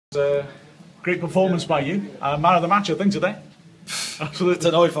Great performance by you. Man of the match, I think, today. Absolutely.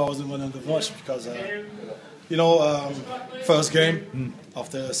 I don't know if I was the man of the match because, first game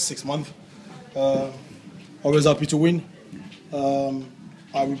after 6 months. Always happy to win.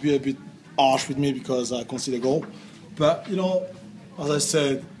 I will be a bit harsh with me because I conceded a goal. But, as I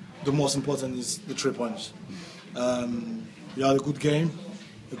said, the most important is the 3 points. We had a good game,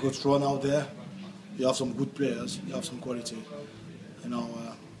 a good run out there. You have some good players, you have some quality.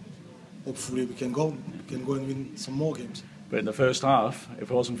 Hopefully we can go and win some more games. But in the first half, if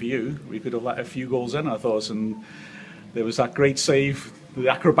it wasn't for you, we could have let a few goals in, I thought. And there was that great save, the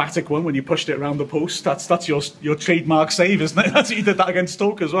acrobatic one when you pushed it around the post. That's your trademark save, isn't it? You did that against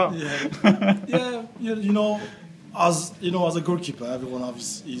Stoke as well. Yeah. As a goalkeeper, everyone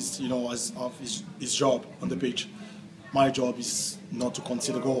has his job on the pitch. My job is not to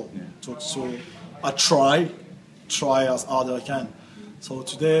concede a goal. So I try as hard as I can. So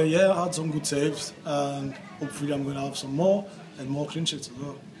today, I had some good saves, and hopefully I'm going to have some more and more clean sheets as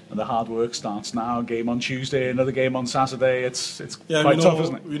well. And the hard work starts now. Game on Tuesday, another game on Saturday. It's quite tough,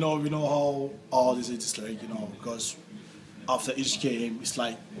 isn't it? We know how hard it is like, because after each game it's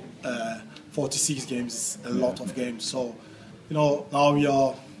like 46 games, is a lot of games. So, now we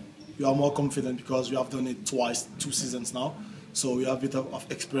are more confident because we have done it twice, 2 seasons now. So we have a bit of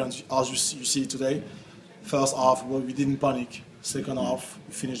experience, as you see today. First half, we didn't panic. Second half,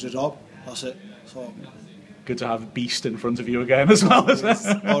 we finished the job. That's it. So good to have Beast in front of you again as well.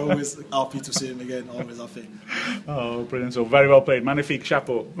 Always happy to see him again. Always happy. Oh, brilliant! So very well played, magnifique,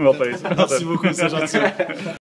 chapeau. Well played. Merci beaucoup, c'est gentil.